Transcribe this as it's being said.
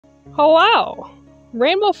Oh wow!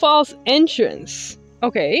 Rainbow Falls entrance.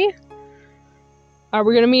 Okay. Are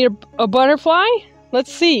we gonna meet a butterfly?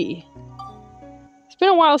 Let's see. It's been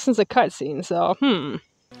a while since a cutscene, so no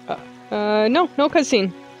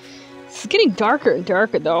cutscene. It's getting darker and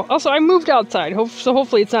darker though. Also, I moved outside, so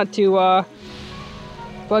hopefully it's not too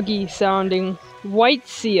buggy sounding. White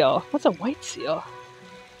seal. What's a white seal?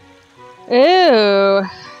 Ew.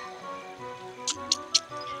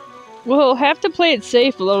 We'll have to play it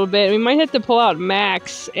safe a little bit. We might have to pull out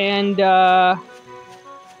Max and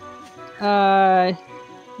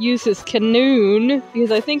use his canoon,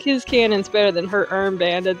 because I think his cannon's better than her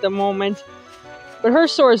armband at the moment. But her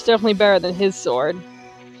sword's definitely better than his sword.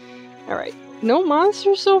 Alright. No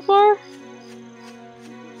monsters so far?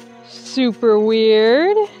 Super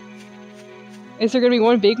weird. Is there gonna be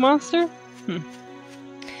one big monster?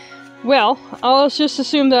 Well, I'll just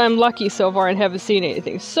assume that I'm lucky so far and haven't seen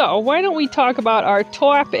anything. So, why don't we talk about our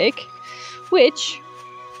topic, which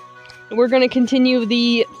we're going to continue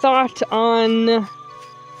the thought on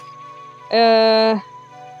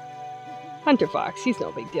Hunter Fox. He's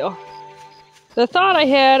no big deal. The thought I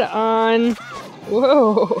had on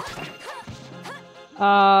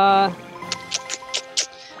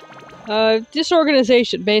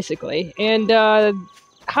disorganization, basically, and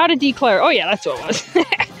how to declutter. Oh yeah, that's what it was.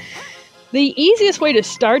 The easiest way to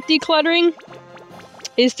start decluttering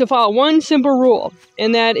is to follow one simple rule,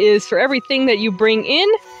 and that is for everything that you bring in,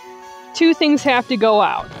 2 things have to go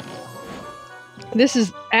out. This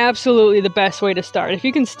is absolutely the best way to start. If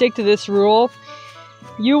you can stick to this rule,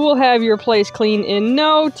 you will have your place clean in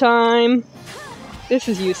no time. This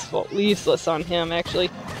is useless on him, actually.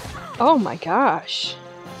 Oh my gosh.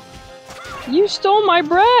 You stole my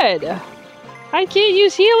bread! I can't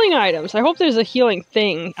use healing items. I hope there's a healing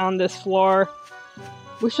thing on this floor.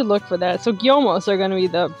 We should look for that. So Gyomos are going to be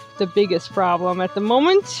the biggest problem at the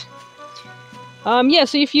moment. Yeah,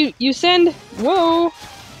 so if you send... Whoa!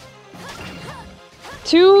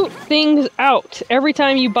 2 things out every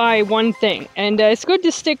time you buy one thing. And it's good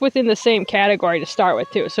to stick within the same category to start with,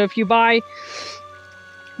 too. So if you buy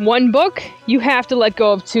 1 book, you have to let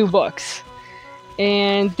go of 2 books.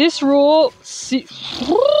 And this rule...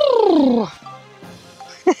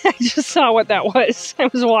 I just saw what that was. I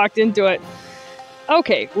just walked into it.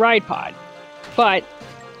 Okay, ride pod. But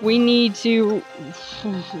we need to...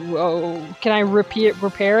 Oh, can I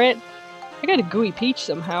repair it? I got a gooey peach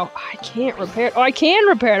somehow. I can't repair it. Oh, I can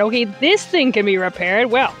repair it. Okay, this thing can be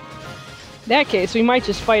repaired. Well, in that case, we might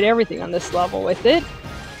just fight everything on this level with it.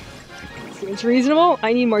 Seems reasonable.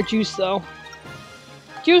 I need more juice, though.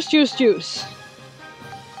 Juice.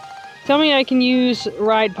 Tell me I can use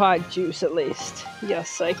Ride Pod juice at least.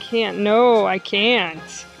 Yes, I can. No, I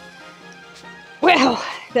can't. Well,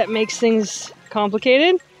 that makes things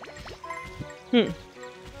complicated.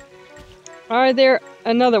 Are there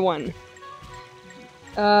another one?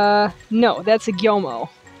 No, that's a Gyomo.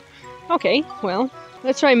 Okay, well,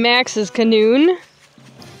 let's try Max's canoon.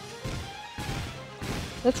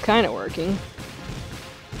 That's kind of working.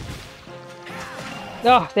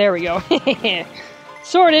 Oh, there we go.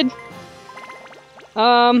 Sorted.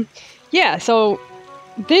 Yeah, so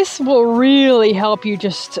this will really help you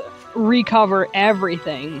just recover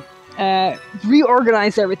everything.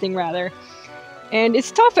 Reorganize everything, rather. And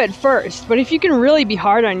it's tough at first, but if you can really be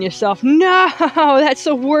hard on yourself, no, that's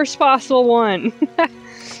the worst possible one.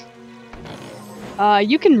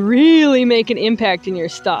 You can really make an impact in your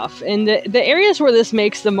stuff. And the areas where this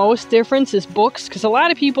makes the most difference is books, because a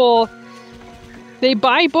lot of people, they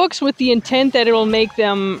buy books with the intent that it will make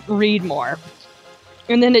them read more.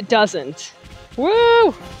 And then it doesn't.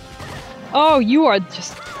 Woo! Oh, you are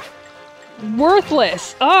just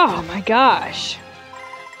worthless. Oh my gosh.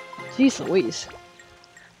 Jeez Louise.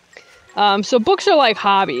 So books are like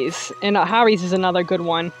hobbies, and hobbies is another good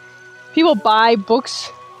one. People buy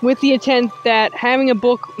books with the intent that having a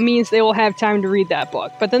book means they will have time to read that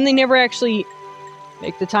book, but then they never actually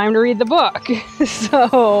make the time to read the book.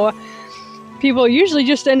 So people usually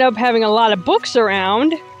just end up having a lot of books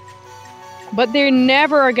around, but they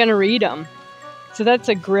never are going to read them. So that's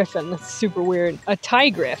a griffin. That's super weird. A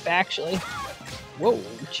tigriff, actually. Whoa,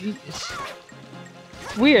 jeez.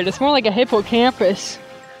 It's weird. It's more like a hippocampus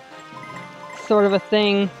sort of a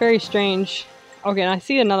thing. Very strange. Okay, and I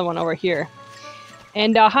see another one over here.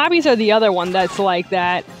 And hobbies are the other one that's like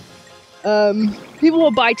that. People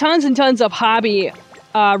will buy tons and tons of hobby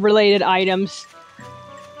related items,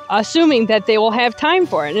 assuming that they will have time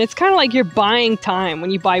for it. And it's kind of like you're buying time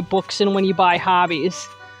when you buy books and when you buy hobbies.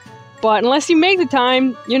 But unless you make the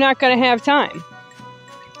time, you're not going to have time.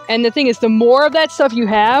 And the thing is, the more of that stuff you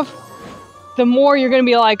have, the more you're gonna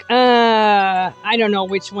be like, I don't know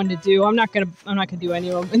which one to do. I'm not gonna do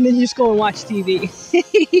any of them, and then you just go and watch TV.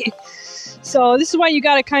 So this is why you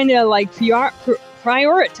gotta kind of like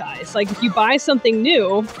prioritize. Like if you buy something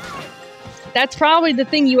new, that's probably the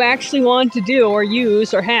thing you actually want to do or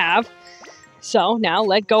use or have. So now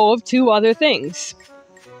let go of 2 other things.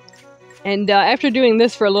 And after doing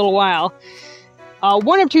this for a little while,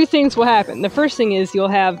 one of 2 things will happen. The first thing is you'll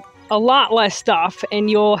have a lot less stuff, and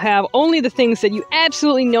you'll have only the things that you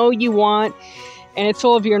absolutely know you want, and it's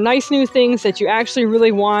full of your nice new things that you actually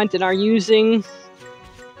really want and are using.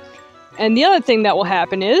 And the other thing that will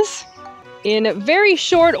happen is, in very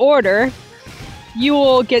short order, you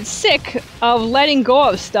will get sick of letting go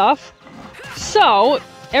of stuff. So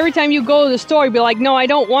every time you go to the store, you'll be like, no, I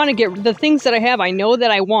don't want to get the things that I have. I know that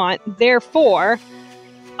I want, therefore,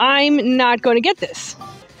 I'm not going to get this.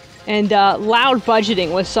 And loud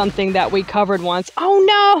budgeting was something that we covered once. Oh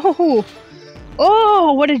no!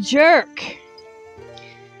 Oh, what a jerk!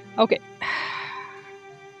 Okay.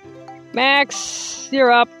 Max,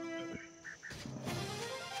 you're up.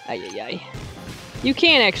 Ay, ay, ay. You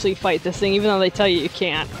can actually fight this thing, even though they tell you you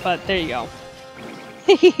can't, but there you go.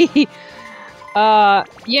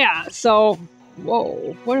 Yeah, so...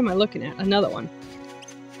 Whoa, what am I looking at? Another one.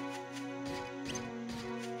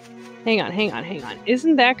 Hang on.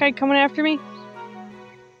 Isn't that guy coming after me?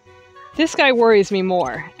 This guy worries me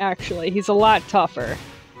more, actually. He's a lot tougher.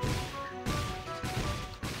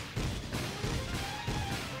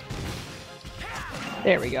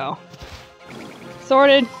 There we go.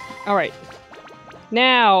 Sorted. Alright.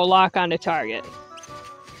 Now, lock onto target.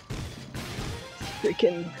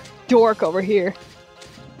 Freaking dork over here.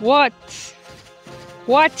 What?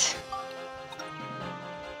 What?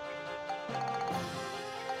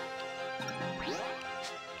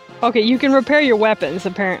 Okay, you can repair your weapons,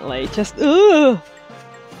 apparently. Just, ugh!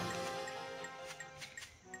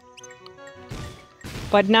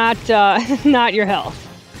 But not, not your health.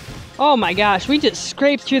 Oh my gosh, we just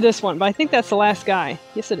scraped through this one, but I think that's the last guy.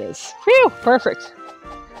 Yes, it is. Phew! Perfect.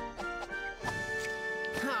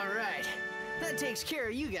 Alright. That takes care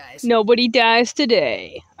of you guys. Nobody dies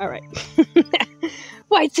today. Alright.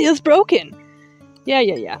 Whitesail's broken!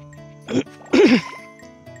 Yeah.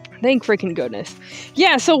 Thank freaking goodness.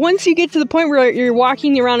 Yeah, so once you get to the point where you're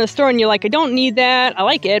walking around a store and you're like, I don't need that, I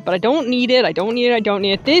like it, but I don't need it, I don't need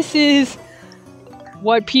it. This is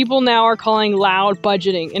what people now are calling loud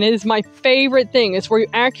budgeting, and it is my favorite thing. It's where you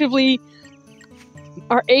actively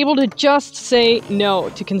are able to just say no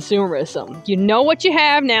to consumerism. You know what you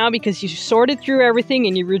have now because you sorted through everything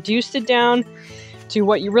and you reduced it down to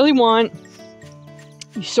what you really want.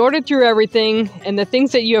 You sorted through everything, and the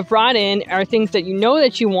things that you have brought in are things that you know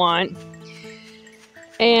that you want.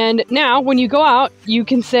 And now, when you go out, you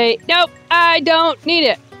can say, nope, I don't need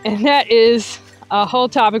it. And that is a whole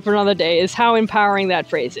topic for another day, is how empowering that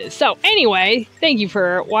phrase is. So anyway, thank you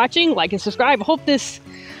for watching, like and subscribe. I hope this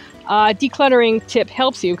decluttering tip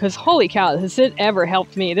helps you, because holy cow, has it ever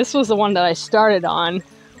helped me. This was the one that I started on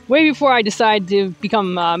way before I decided to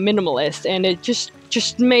become minimalist, and it just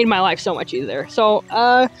made my life so much easier. So,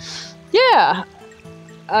 yeah.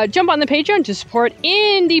 Jump on the Patreon to support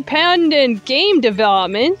independent game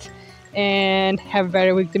development. And have a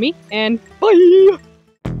better week than me. And bye!